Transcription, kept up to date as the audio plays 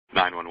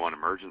911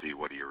 emergency,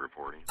 what are you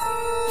reporting?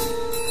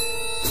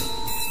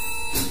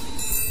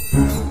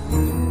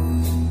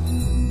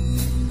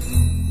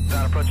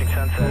 Down approaching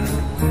Sunset.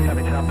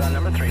 Copy southbound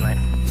number 3 lane.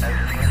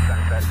 Exiting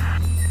at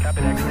Sunset.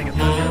 Copy exiting at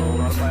Sunset.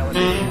 Hold on pilot.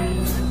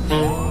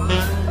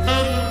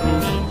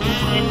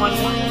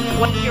 911.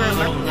 What's your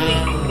emergency?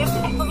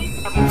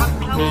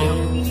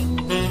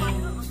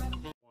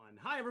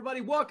 Hi,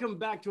 everybody. Welcome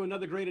back to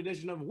another great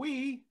edition of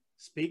We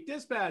Speak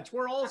Dispatch.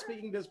 We're all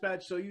speaking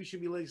dispatch, so you should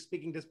be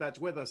speaking dispatch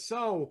with us.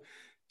 So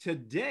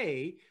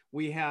today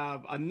we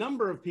have a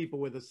number of people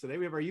with us today.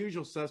 We have our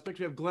usual suspects.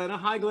 We have Glenna.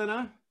 Hi,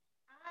 Glenna.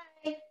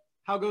 Hi.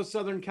 How goes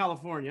Southern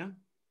California?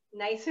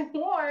 Nice and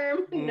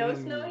warm. No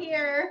snow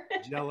here.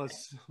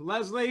 Jealous.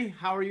 Leslie,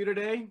 how are you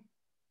today?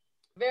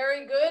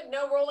 Very good.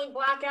 No rolling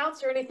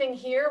blackouts or anything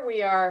here.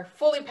 We are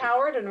fully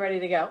powered and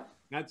ready to go.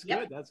 That's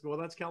good. That's well,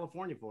 that's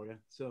California for you.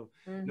 So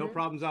no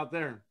problems out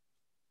there.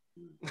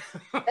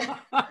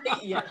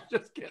 Yeah.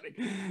 Just kidding.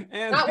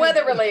 And not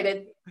weather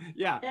related.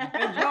 Yeah.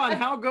 And John,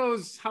 how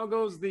goes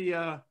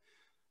the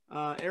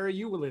area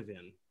you live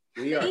in?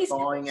 We are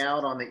thawing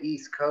out on the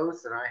East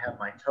Coast, and I have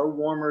my toe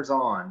warmers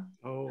on.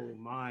 Oh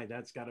my,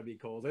 that's got to be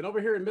cold. And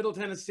over here in Middle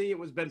Tennessee,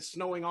 been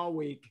snowing all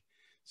week,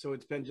 so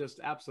it's been just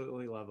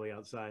absolutely lovely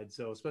outside.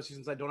 So especially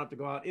since I don't have to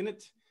go out in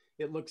it,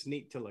 it looks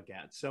neat to look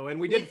at. So, and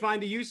we did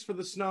find a use for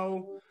the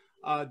snow.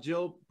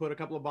 Jill put a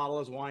couple of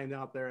bottles of wine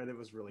out there, and it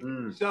was really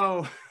good.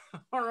 So,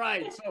 all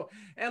right. So,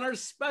 and our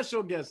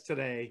special guest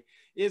today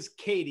is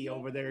Katie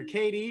over there.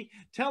 Katie,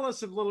 tell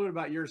us a little bit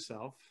about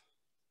yourself.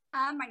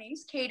 My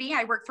name's Katie.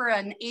 I work for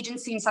an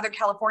agency in Southern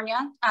California.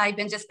 I've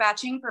been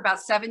dispatching for about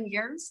 7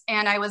 years,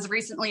 and I was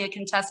recently a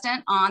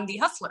contestant on The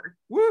Hustler.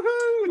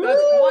 Woohoo!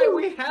 That's why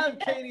we have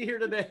Katie here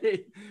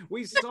today.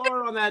 We saw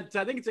her on that,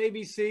 I think it's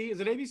ABC. Is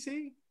it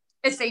ABC?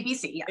 It's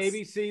ABC, yes.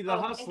 ABC, The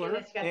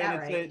Hustler,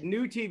 and it's a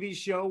new TV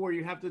show where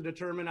you have to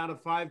determine out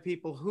of 5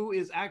 people who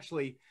is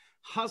actually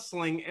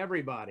hustling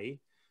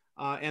everybody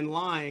and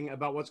lying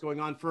about what's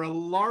going on for a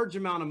large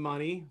amount of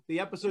money.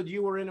 The episode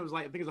you were in, it was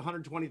like, I think it was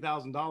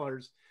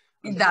 $120,000.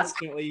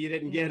 Unfortunately, you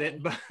didn't get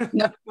it, but,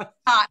 no, but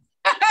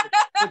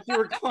you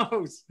were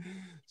close.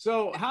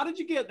 So how did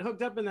you get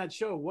hooked up in that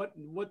show?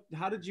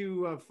 How did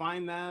you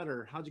find that,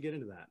 or how'd you get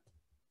into that?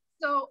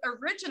 So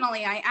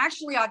originally, I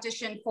actually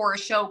auditioned for a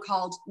show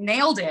called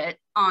Nailed It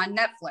on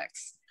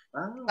Netflix.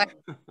 Oh.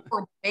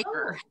 For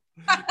Baker.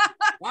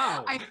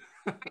 Wow.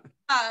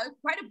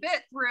 Quite a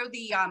bit through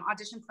the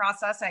audition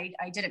process. I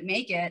didn't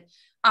make it.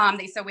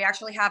 They said, we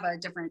actually have a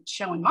different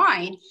show in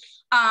mind.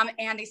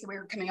 And they said, we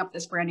were coming up with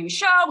this brand new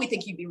show. We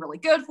think you'd be really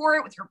good for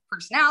it with your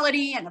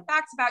personality and the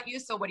facts about you.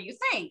 So what do you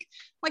think?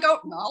 I'm like,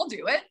 oh, no, I'll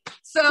do it.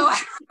 So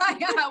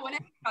I went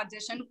and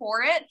auditioned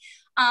for it.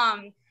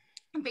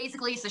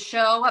 Basically, it's a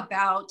show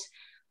about,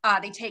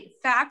 they take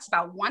facts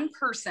about one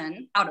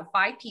person out of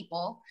 5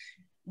 people.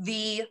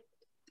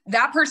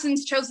 That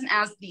person's chosen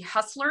as the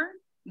hustler.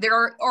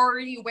 They're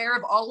already aware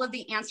of all of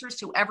the answers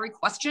to every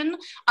question,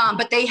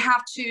 but they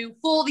have to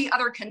fool the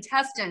other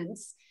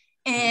contestants,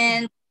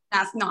 and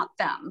that's not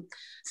them.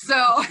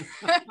 So,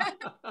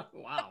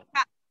 wow.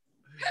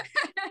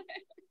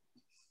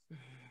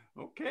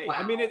 Okay. Wow.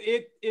 I mean,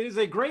 it is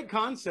a great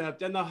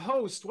concept. And the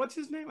host, what's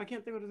his name? I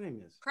can't think what his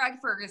name is. Craig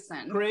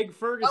Ferguson. Craig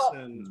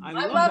Ferguson. Oh, I I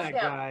love love that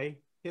him. guy.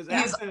 His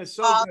accent is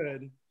so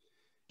good.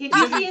 Did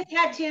you see his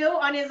tattoo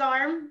on his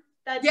arm?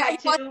 That Yeah,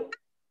 tattoo.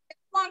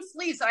 Long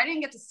sleeves, so I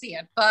didn't get to see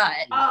it, but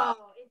Oh,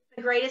 it's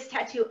the greatest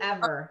tattoo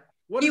ever.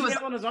 What does He he was-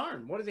 have on his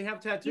arm? What does he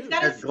have tattooed? He's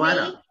got a That's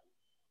Glenna. snake.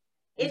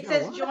 It He's got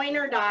says what? join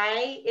or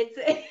die. It's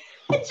John,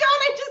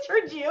 I just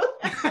heard you.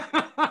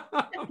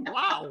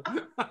 Wow.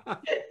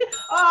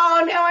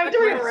 Oh, now I'm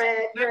doing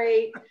red.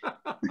 Great.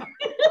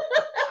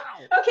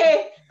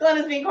 Okay,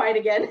 Glenna's being quiet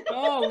again.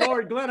 Oh,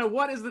 Lord. Glenna,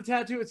 what is the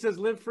tattoo? It says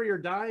live free or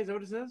die. Is that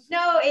what it says?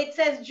 No, it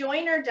says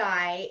join or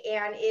die,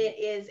 and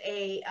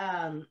it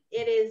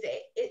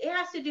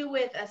has to do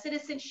with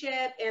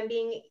citizenship and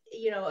being,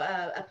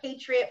 a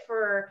patriot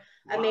for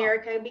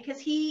America, because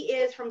he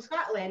is from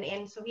Scotland,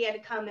 and so he had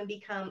to come and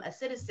become a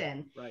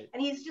citizen. Right.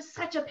 And he's just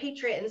such a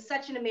patriot and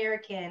such an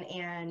American.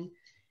 And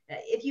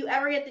if you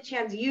ever get the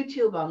chance,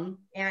 YouTube him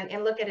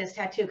and look at his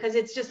tattoo, because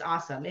it's just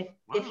awesome.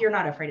 If you're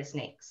not afraid of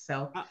snakes,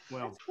 so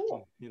Well,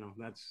 cool.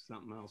 that's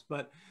something else.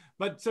 But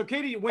so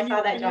Katie, when I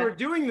saw that, you John. were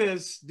doing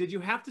this, did you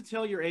have to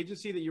tell your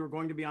agency that you were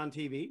going to be on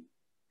TV?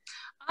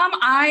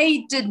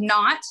 I did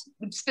not,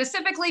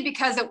 specifically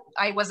because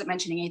I wasn't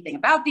mentioning anything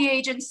about the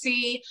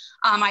agency.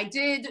 I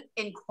did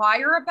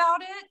inquire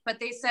about it,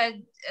 but they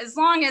said, as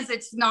long as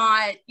it's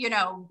not,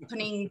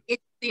 putting it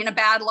in a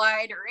bad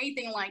light or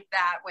anything like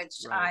that,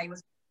 which Right. I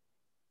was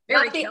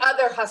very Not the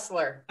other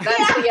hustler.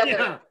 That's the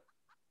other.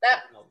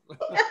 That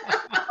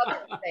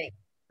other thing.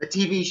 The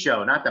TV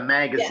show, not the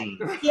magazine.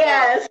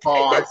 Yes.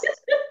 Pause.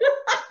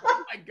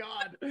 Oh my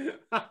God.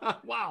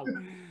 Wow.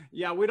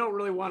 Yeah, we don't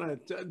really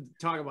want to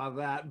talk about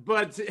that,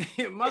 but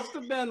it must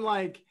have been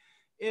like,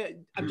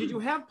 did you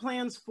have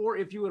plans for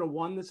if you would have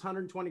won this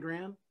 120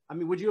 grand? I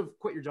mean, would you have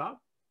quit your job?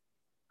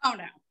 Oh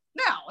no.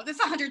 No, this is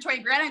 120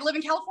 grand. I live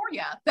in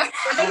California.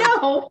 I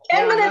know. 10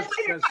 Yeah, minutes that's-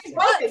 later, that's- she's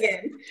broke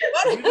again.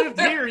 If you lived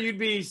here, you'd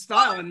be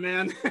styling,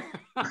 man.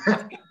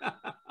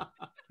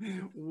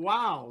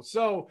 Wow.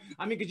 So,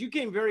 I mean, because you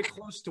came very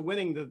close to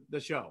winning the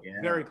show.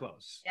 Yeah. Very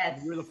close.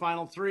 Yes. You were the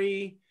final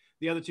three.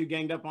 The other two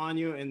ganged up on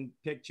you and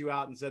picked you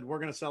out and said, we're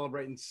going to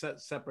celebrate and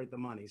separate the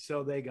money.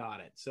 So they got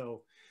it.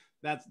 So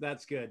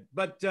that's good.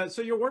 But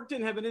so your work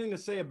didn't have anything to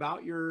say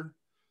about your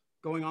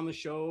going on the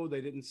show.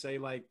 They didn't say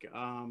like,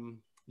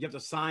 you have to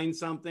sign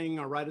something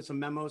or write us a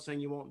memo saying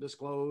you won't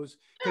disclose.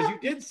 Because you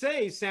did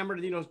say San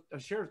Bernardino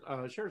sheriff's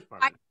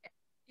department.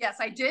 Yes,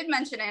 I did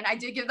mention it. I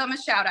did give them a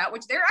shout out,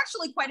 which they're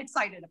actually quite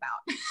excited about.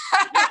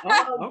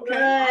 Oh,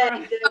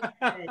 okay.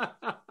 Good.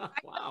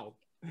 Wow.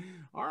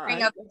 All Bring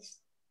right. up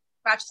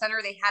Dispatch Center,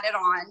 they had it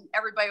on.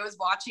 Everybody was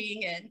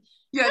watching and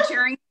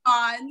cheering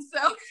on.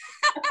 So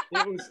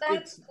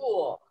That's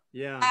cool.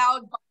 Yeah.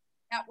 allowed by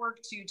the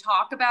network to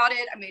talk about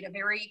it. I made it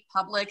very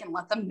public and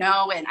let them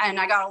know, and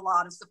I got a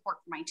lot of support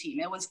from my team.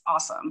 It was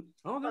awesome.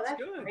 Oh, that's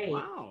that's good. great.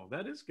 Wow,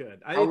 that is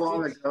good. How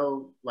long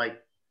ago,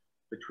 like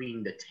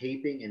between the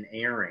taping and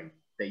airing,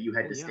 that you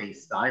had to yeah. stay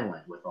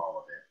silent with all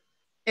of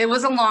it? It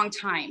was a long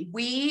time.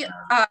 We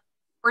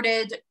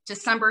recorded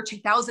December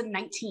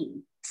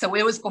 2019, so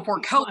it was before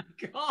Oh COVID.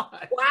 my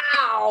God.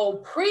 Wow,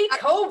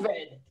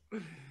 pre-COVID.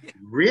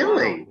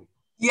 Really? Wow.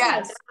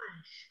 Yes,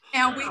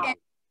 and we Wow. didn't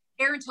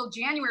air until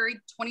January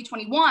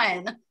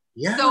 2021.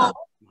 Yeah. So Oh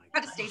my I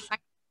had to stay gosh.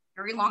 silent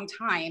for a very long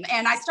time,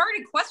 and I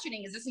started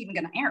questioning, is this even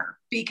going to air?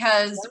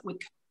 Because with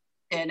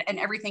COVID and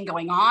everything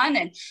going on,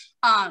 and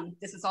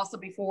this is also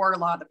before a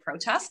lot of the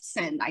protests,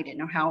 and I didn't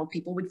know how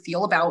people would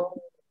feel about.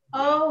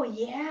 Oh,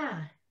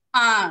 yeah.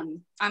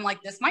 I'm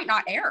like, this might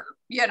not air,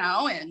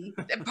 and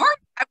part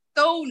I was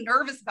so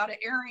nervous about it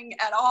airing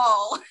at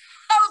all.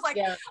 I was like,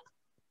 Yeah.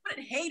 I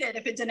would hate it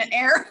if it didn't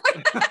air.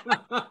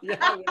 Yeah,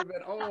 it would have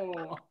been.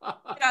 Oh,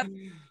 Yeah.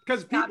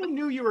 because people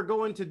knew you were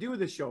going to do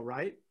the show,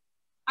 right?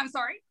 I'm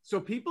sorry. So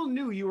people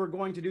knew you were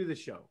going to do the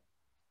show.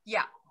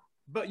 Yeah.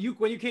 But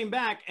when you came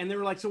back and they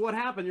were like, so what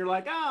happened? You're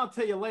like, I'll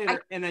tell you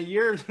later. And a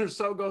year or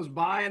so goes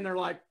by and they're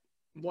like,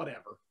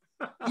 whatever.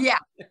 Yeah.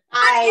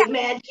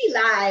 Man, she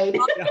lied.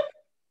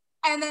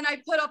 And then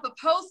I put up a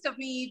post of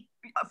me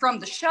from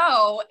the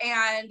show,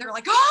 and they're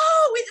like,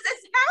 oh, is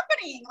this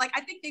happening? Like,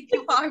 I think they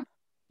feel fine.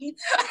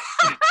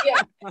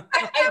 Yeah.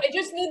 I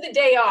just need the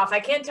day off. I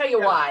can't tell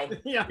you why.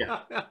 Yeah.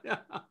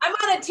 I'm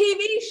on a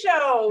TV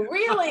show.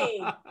 Really?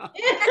 A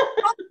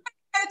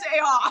day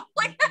off.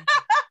 Like,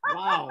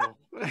 Wow.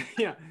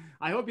 Yeah.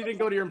 I hope you didn't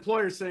go to your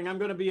employer saying, I'm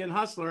going to be in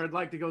Hustler. I'd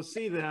like to go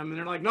see them. And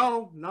they're like,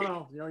 no,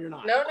 you're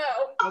not. No.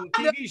 Oh, the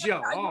TV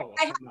show. Oh,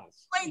 I something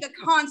else. explain the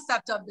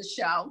concept of the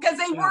show because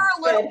they Yeah. were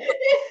a little.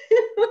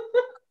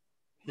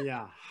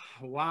 Yeah.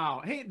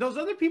 Wow. Hey, those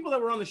other people that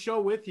were on the show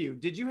with you,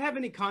 did you have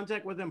any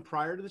contact with them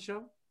prior to the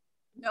show?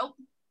 Nope.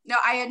 No,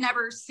 I had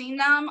never seen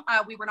them.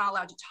 We were not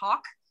allowed to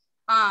talk.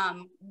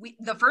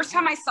 The first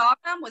time I saw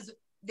them was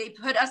they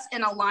put us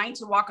in a line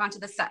to walk onto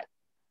the set.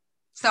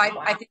 So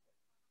I think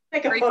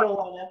Take a photo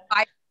of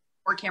it.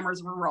 4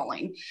 cameras were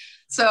rolling.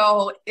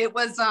 So it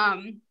was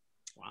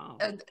Wow.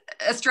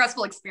 a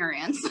stressful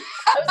experience.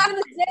 I was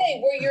going to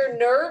say, were your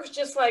nerves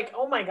just like,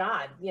 oh my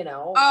God,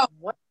 Oh.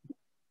 what?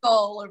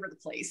 All over the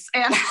place.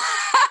 And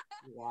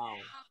Wow.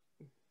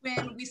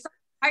 when we started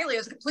Kylie, it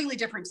was a completely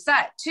different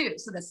set too.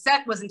 So the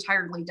set was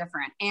entirely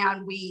different.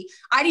 And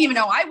I didn't even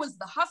know I was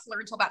the hustler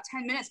until about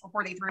 10 minutes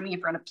before they threw me in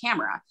front of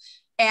camera.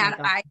 And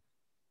Okay.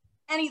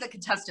 any of the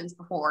contestants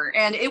before.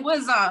 And it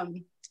was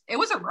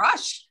a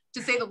rush,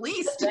 to say the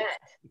least.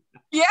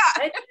 Yeah.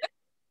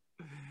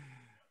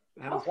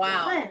 That is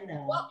Wow. Fun,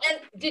 though. Well, and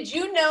did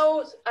you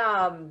know,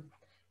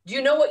 do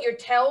you know what your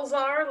tells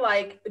are?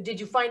 Like, did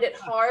you find it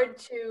hard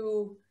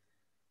to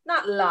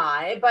not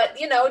lie, but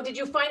did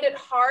you find it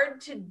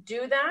hard to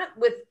do that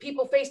with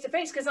people face to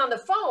face? Because on the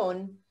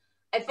phone,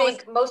 I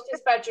think most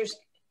dispatchers,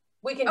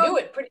 we can do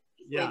it pretty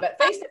easily, Yeah. but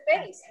face to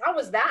face, how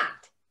was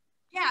that?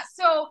 Yeah.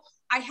 So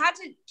I had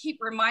to keep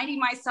reminding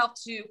myself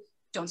to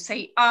don't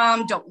say,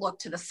 don't look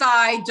to the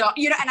side, don't,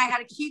 and I had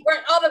to keep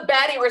Weren't all the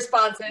baddie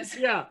responses?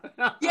 Yeah.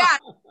 yeah,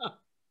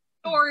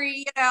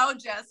 story,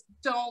 just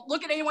don't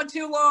look at anyone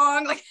too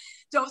long. Like,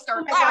 don't Oh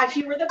start my laughing. gosh,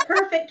 you were the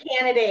perfect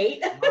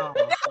candidate. Wow.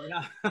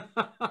 Yeah.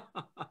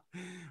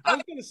 I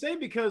was going to say,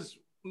 because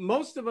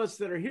most of us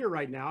that are here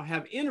right now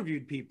have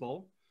interviewed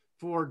people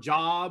for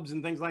jobs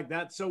and things like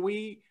that. So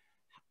we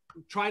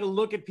try to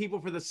look at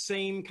people for the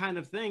same kind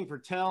of thing, for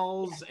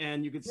tells,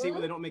 and you can see where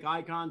they don't make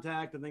eye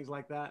contact and things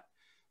like that.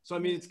 So, I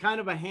mean, it's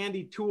kind of a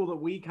handy tool that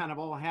we kind of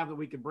all have that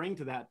we could bring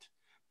to that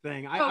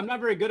thing. I'm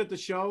not very good at the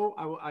show.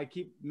 I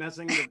keep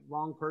messing with the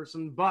wrong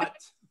person, but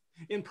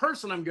in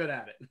person, I'm good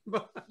at it.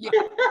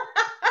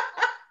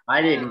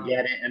 I didn't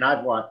get it, and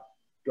I've watched.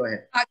 Go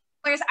ahead. Like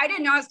I said, I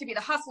didn't know I was to be the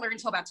hustler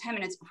until about 10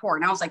 minutes before.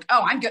 And I was like,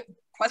 oh, I'm good.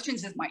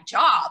 Questions is my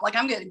job. Like,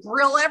 I'm going to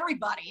grill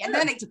everybody. And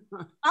then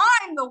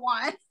I'm the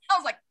one. I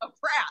was like, oh,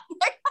 crap.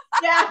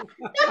 Yeah.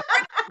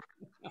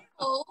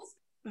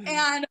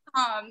 And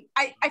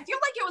I feel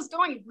like it was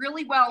going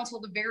really well until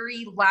the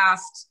very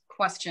last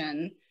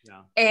question.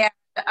 Yeah.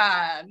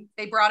 And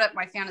they brought up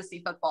my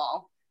fantasy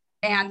football.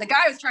 And the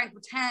guy was trying to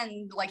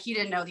pretend like he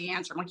didn't know the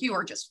answer. I'm like, you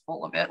are just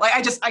full of it. Like,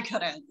 I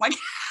couldn't. Like,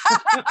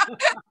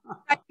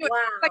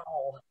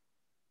 Wow.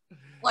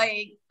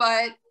 like,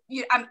 but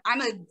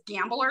I'm a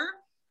gambler.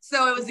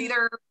 So it was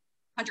either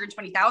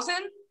 120,000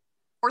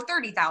 or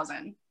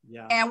 30,000.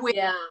 Yeah. And with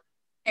Yeah.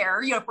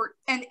 there, you know,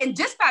 and in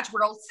dispatch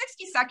world,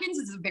 60 seconds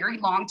is a very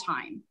long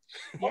time.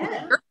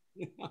 Yeah.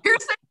 You're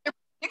sitting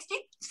 60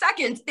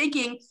 seconds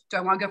thinking, do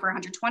I want to go for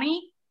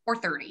 120 or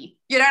 30?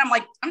 You know, I'm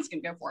like, I'm just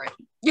gonna go for it.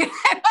 Yeah.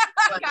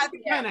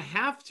 You kind of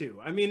have to.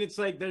 I mean, it's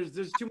like there's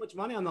too much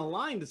money on the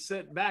line to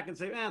sit back and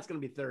say, it's going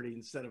to be 30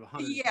 instead of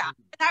 100. Yeah.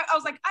 And I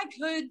was like, I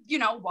could, you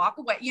know, walk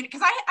away, you know,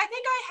 because I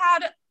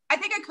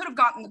think I could have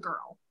gotten the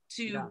girl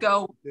to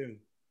go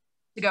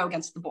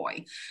against the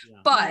boy,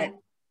 but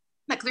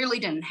that clearly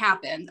didn't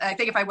happen. I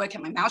think if I would have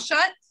kept my mouth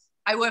shut,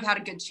 I would have had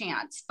a good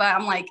chance. But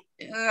I'm like,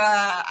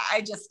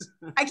 I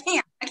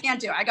can't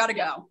do it. I gotta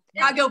go.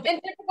 I go in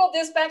typical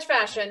dispatch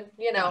fashion,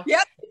 you know.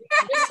 Yep.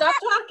 Just stop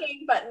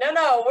talking, but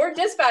no, we're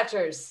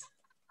dispatchers.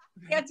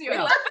 Can't do it.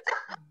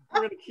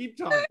 We're gonna keep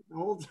talking the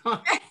whole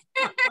time.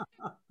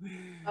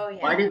 Oh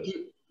yeah. Why did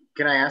you?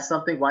 Can I ask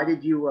something? Why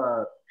did you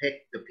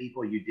pick the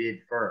people you did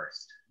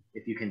first?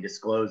 If you can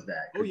disclose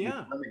that. Oh yeah.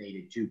 You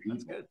eliminated 2 people.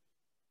 That's good.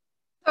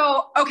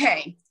 So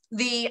okay,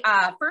 the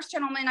first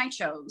gentleman I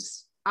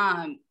chose,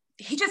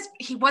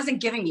 he wasn't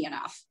giving me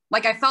enough.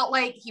 Like I felt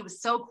like he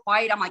was so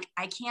quiet. I'm like,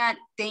 I can't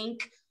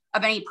think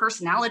of any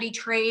personality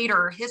trait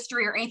or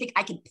history or anything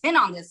I could pin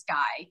on this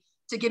guy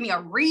to give me a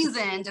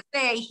reason to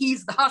say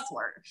he's the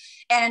hustler.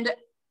 And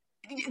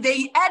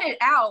they edit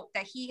out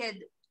that he had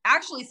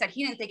actually said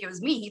he didn't think it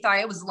was me. He thought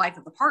it was the life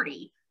of the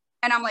party.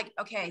 And I'm like,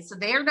 okay, so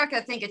they're not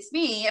going to think it's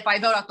me if I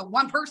vote out the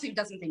one person who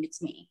doesn't think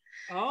it's me.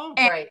 Oh,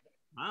 and right.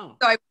 Wow.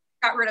 So I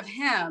got rid of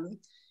him.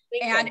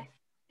 And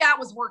that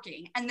was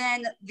working. And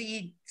then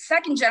the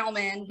second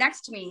gentleman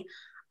next to me,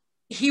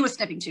 he was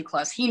sniffing too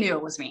close. He knew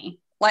it was me.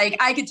 Like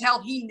I could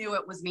tell he knew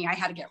it was me. I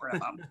had to get rid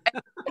of him.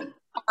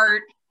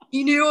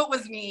 He knew it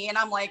was me. And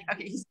I'm like,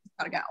 okay, he's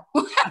got to go.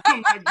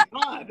 Oh my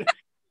God.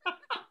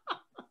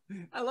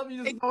 I love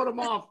you just vote him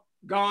off.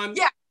 Gone.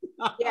 Yeah.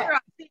 Yeah.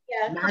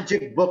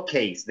 Magic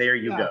bookcase. There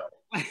you go.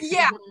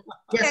 Yeah.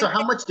 Yeah. So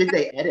how much did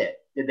they edit?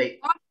 Did they?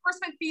 On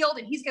enforcement field,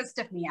 and he's gonna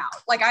stiff me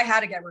out. Like I had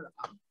to get rid of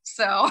him.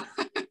 So.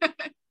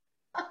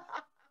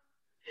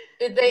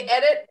 Did they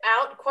edit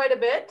out quite a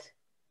bit?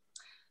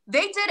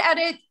 They did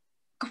edit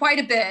quite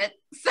a bit.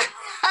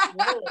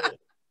 Really?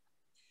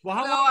 Well,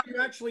 how long are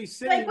you actually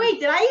sitting? Like, wait,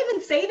 did I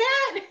even say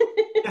that?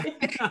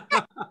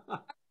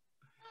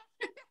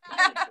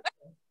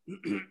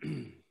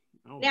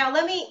 Oh. Now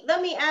let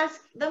me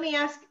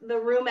ask the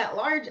room at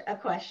large a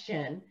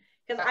question,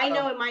 because I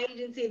know in my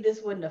agency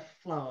this wouldn't have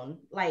flown.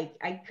 Like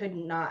I could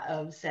not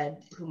have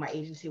said who my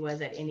agency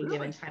was at any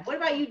given time. What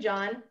about you,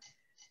 John?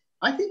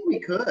 I think we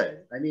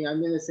could. I mean,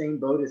 I'm in the same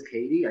boat as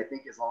Katie. I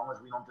think as long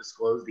as we don't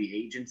disclose the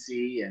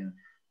agency and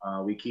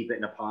we keep it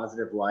in a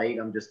positive light.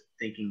 I'm just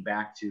thinking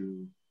back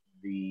to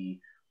the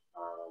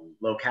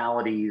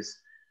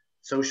locality's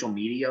social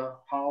media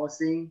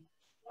policy.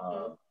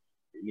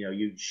 You know,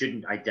 you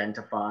shouldn't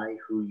identify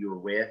who you're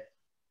with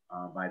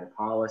by the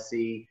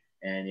policy.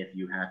 And if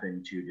you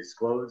happen to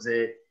disclose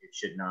it, it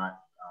should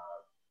not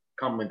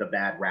come with a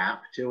bad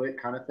rap to it,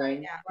 kind of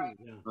thing. Yeah, right.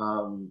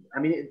 I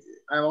mean,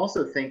 I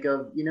also think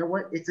of, you know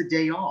what, it's a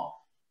day off.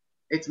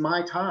 It's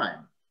my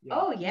time.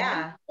 Oh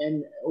yeah.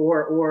 And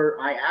or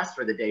I asked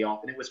for the day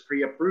off and it was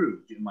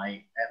pre-approved. Am I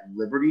at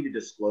liberty to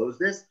disclose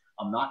this?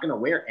 I'm not going to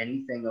wear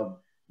anything of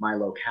my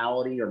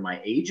locality or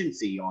my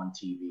agency on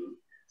TV.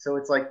 So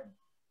it's like,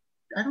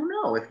 I don't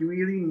know if you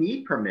really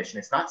need permission.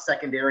 It's not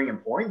secondary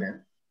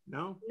employment.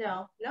 No,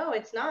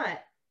 it's not.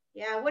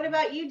 Yeah. What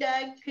about you,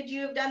 Doug? Could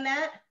you have done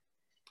that?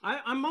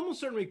 I'm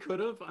almost certain we could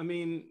have. I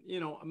mean, you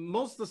know,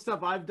 most of the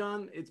stuff I've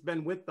done, it's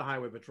been with the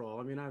Highway Patrol.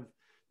 I mean, I've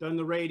done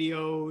the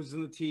radios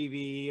and the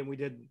TV, and we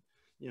did,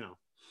 you know,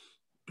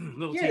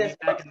 little You're TV the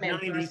back in the spokesman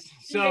for 90s.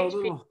 So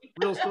little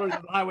real stories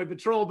of the Highway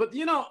Patrol. But,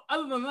 you know,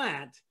 other than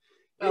that,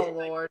 Oh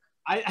Lord.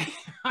 I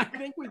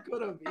think we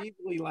could have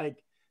easily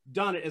like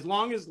done it, as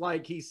long as,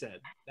 like he said,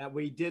 that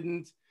we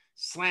didn't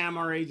slam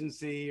our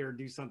agency or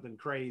do something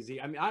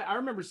crazy. I mean, I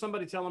remember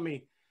somebody telling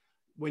me,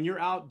 when you're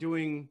out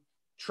doing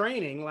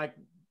training, like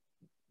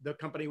the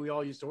company we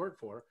all used to work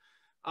for,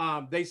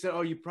 they said,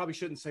 oh, you probably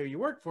shouldn't say who you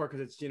work for because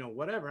it's, you know,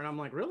 whatever. And I'm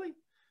like, really?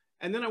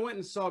 And then I went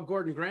and saw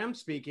Gordon Graham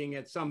speaking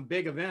at some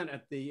big event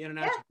at the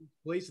International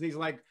Police, and he's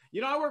like,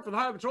 you know, I worked for the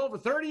Highway Patrol for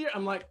 30 years.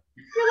 I'm like,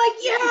 You're like,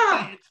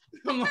 yeah.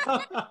 I'm like,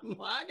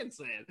 I can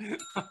say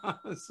it.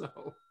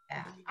 So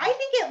Yeah. I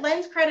think it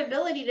lends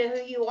credibility to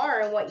who you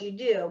are and what you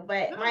do,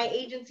 but my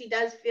agency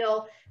does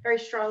feel very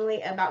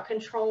strongly about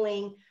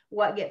controlling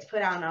what gets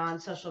put out on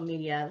social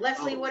media.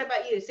 Leslie, what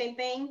about you? Same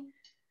thing?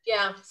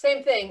 Yeah,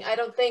 same thing. I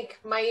don't think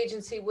my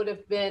agency would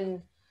have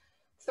been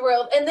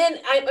thrilled. And then,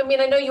 I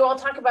mean, I know you all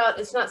talk about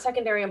it's not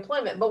secondary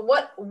employment, but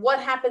what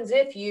happens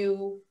if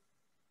you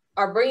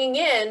are bringing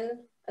in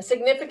a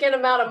significant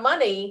amount of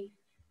money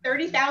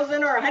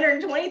 30,000 or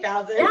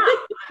 120,000. Yeah.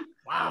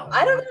 Wow.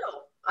 I don't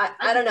know.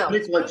 I don't know. But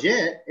it's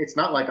legit. It's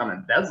not like I'm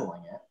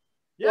embezzling it.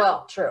 Yeah.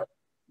 Well, true.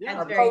 Yeah.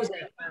 That's Or very posing.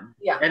 true.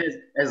 Yeah. And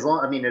as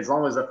long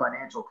as the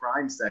financial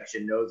crime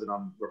section knows that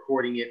I'm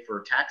reporting it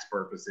for tax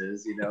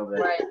purposes, that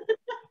Right.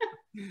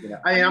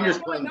 I mean, I'm just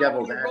Now, playing when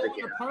devil's you roll in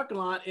advocate. the parking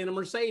lot in a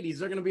Mercedes,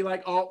 they're gonna be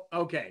like, "Oh,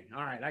 okay,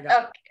 all right, I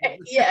got Okay.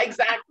 Yeah,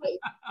 exactly.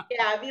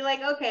 Yeah, I'd be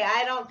like, okay,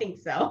 I don't think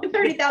so.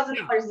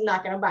 $30,000 is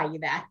not going to buy you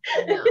that.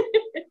 No.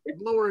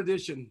 it." Lower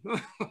edition,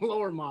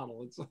 lower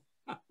model. It's.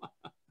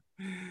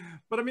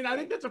 But I mean, I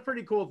think that's a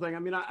pretty cool thing. I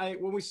mean, I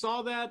when we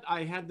saw that,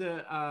 I had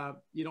to,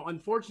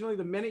 unfortunately,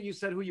 the minute you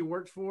said who you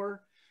worked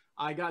for,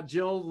 I got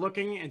Jill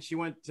looking, and she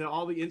went to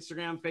all the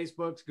Instagram,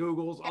 Facebooks,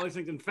 Googles, all these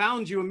things, and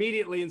found you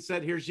immediately and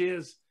said, "Here she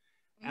is."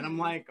 And I'm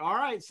like, all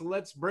right, so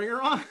let's bring her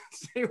on.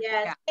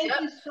 Yes, thank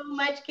you so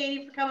much,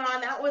 Katie, for coming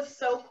on. That was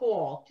so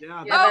cool.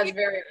 Yeah, Yeah, that's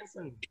very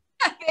awesome.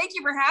 Thank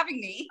you for having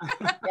me.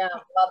 Yeah,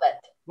 love it.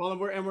 Well,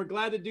 and we're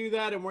glad to do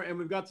that, and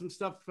we've got some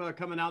stuff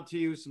coming out to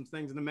you, some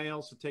things in the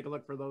mail. So take a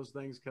look for those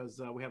things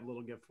because we have a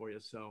little gift for you.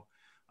 So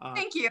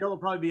Thank you. Jill will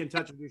probably be in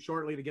touch with you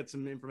shortly to get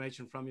some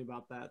information from you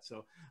about that.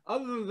 So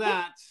other than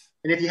that,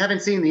 And if you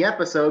haven't seen the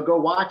episode, go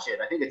watch it.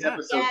 I think it's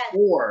episode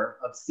 4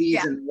 of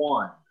season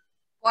 1.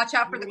 Watch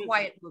out for the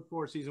quiet.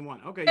 Before season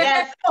 1. Okay.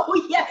 Yes.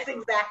 Oh, yes,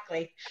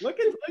 exactly. Look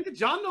at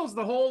John knows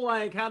the whole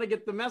how to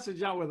get the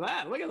message out with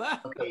that. Look at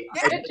that. Okay.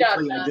 Good job,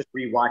 I John. just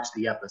rewatched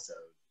the episode.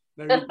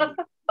 There you go.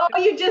 Oh,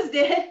 you just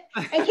did.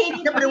 And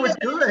Katie, Yeah, but it was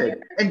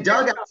good. And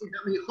Doug actually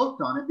got me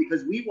hooked on it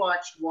because we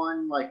watched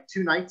one like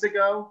 2 nights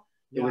ago.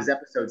 It was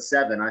episode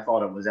 7. I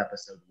thought it was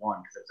episode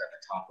 1 because it was at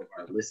the top of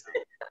our listing.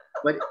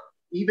 But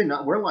even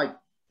we're like,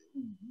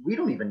 we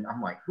don't even.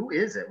 I'm like, who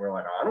is it? We're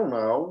like, I don't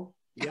know.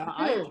 Yeah,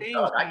 I changed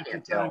I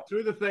can't tell.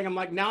 through the thing. I'm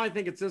like, now I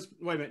think it's this.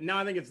 Wait a minute. Now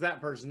I think it's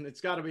that person. It's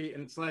got to be.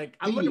 And it's like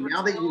I'm looking for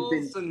now that you've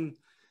been. skills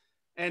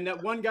and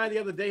that one guy the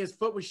other day, his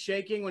foot was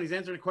shaking when he's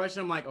answering a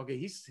question. I'm like, okay,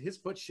 his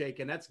foot's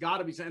shaking. That's got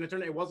to be something. It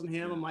turned out it wasn't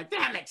him. I'm like,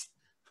 damn it.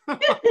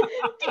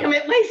 damn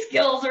it, my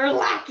skills are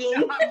lacking.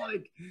 I'm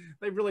like,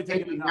 they've really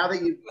taken it Now out.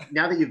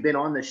 that you've been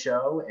on the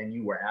show and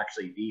you were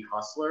actually the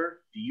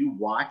hustler, do you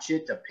watch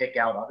it to pick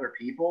out other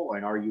people,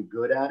 and are you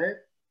good at it?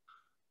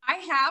 I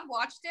have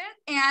watched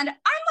it, and I'm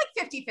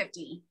like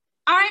 50-50.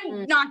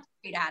 I'm not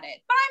great at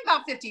it, but I'm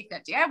about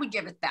 50-50. I would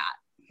give it that.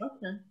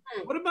 Okay.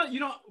 What about,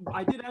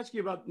 I did ask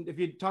you about if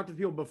you talked to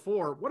people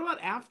before. What about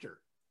after?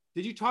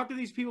 Did you talk to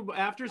these people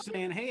after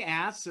saying, hey,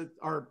 ass,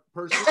 or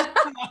person?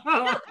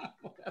 Whatever.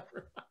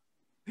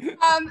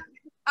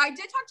 I did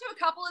talk to a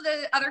couple of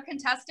the other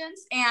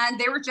contestants, and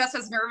they were just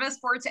as nervous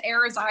for it to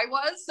air as I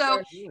was. So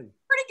pretty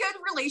good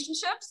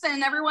relationships,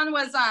 and everyone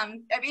was,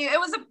 it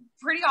was a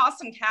pretty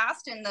awesome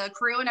cast, and the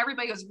crew and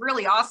everybody was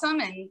really awesome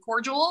and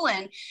cordial.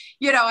 And,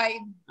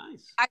 I'm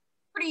a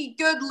pretty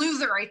good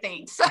loser, I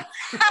think. So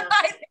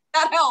I think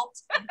that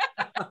helped.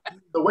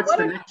 So what's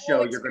the next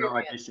show you're going to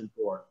experience. audition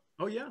for?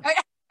 Oh, yeah. I don't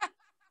know if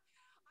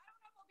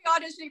I'll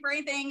be auditioning for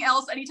anything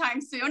else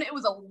anytime soon. It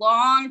was a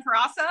long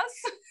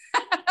process.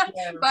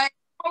 Yeah. But if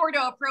you were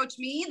to approach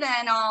me,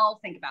 then I'll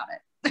think about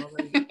it.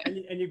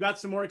 And you got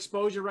some more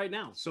exposure right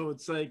now. So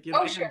it's like,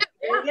 Oh, sure.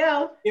 There you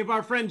go. if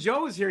our friend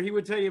Joe is here, he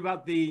would tell you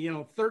about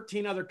the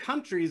 13 other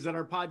countries that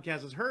our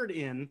podcast is heard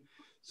in.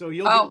 So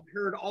you'll be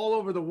heard all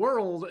over the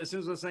world as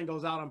soon as this thing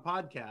goes out on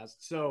podcast.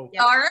 So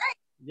Yeah. All right.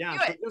 yeah, Do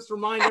so it. just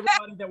remind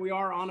everybody that we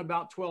are on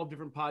about 12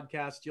 different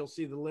podcasts. You'll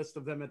see the list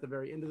of them at the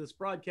very end of this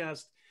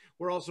broadcast.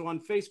 We're also on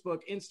Facebook,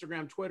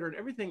 Instagram, Twitter, and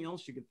everything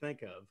else you could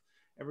think of.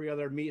 Every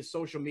other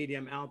social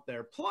medium out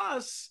there.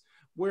 Plus,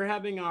 we're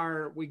having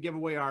we give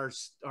away our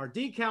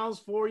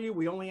decals for you.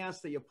 We only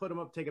ask that you put them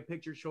up, take a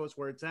picture, show us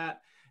where it's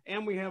at.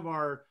 And we have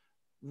our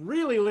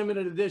really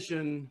limited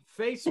edition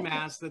face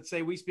masks that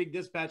say We Speak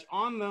Dispatch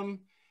on them.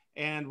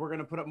 And we're going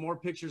to put up more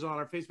pictures on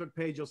our Facebook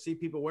page. You'll see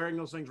people wearing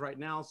those things right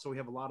now. So we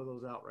have a lot of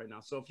those out right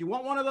now. So if you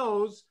want one of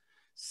those,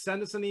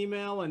 send us an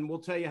email and we'll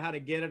tell you how to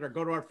get it, or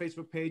go to our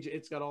Facebook page.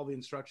 It's got all the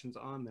instructions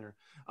on there.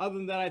 Other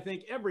than that, I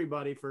thank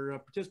everybody for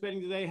participating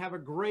today. Have a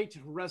great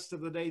rest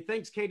of the day.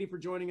 Thanks, Katie, for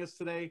joining us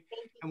today.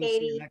 Thank you, And we'll see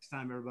Katie. you next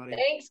time, everybody.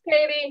 Thanks,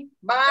 Katie.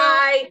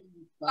 Bye.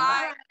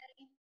 Bye.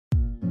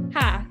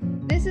 Hi,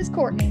 this is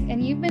Courtney,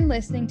 and you've been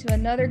listening to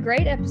another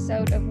great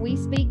episode of We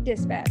Speak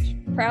Dispatch,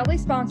 proudly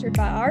sponsored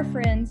by our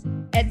friends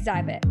at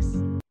Zybex.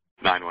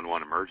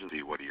 911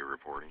 emergency, what are you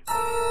reporting?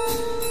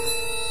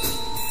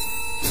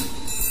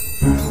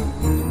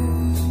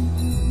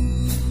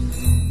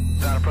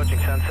 Down approaching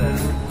Sunset.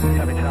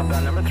 Copy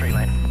southbound number 3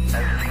 lane.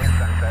 Exiting at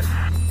Sunset.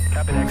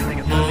 Copy exiting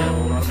at Sunset.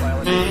 Hold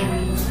autopilot.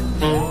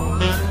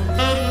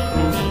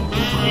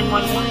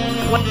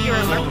 911, what's your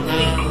emergency?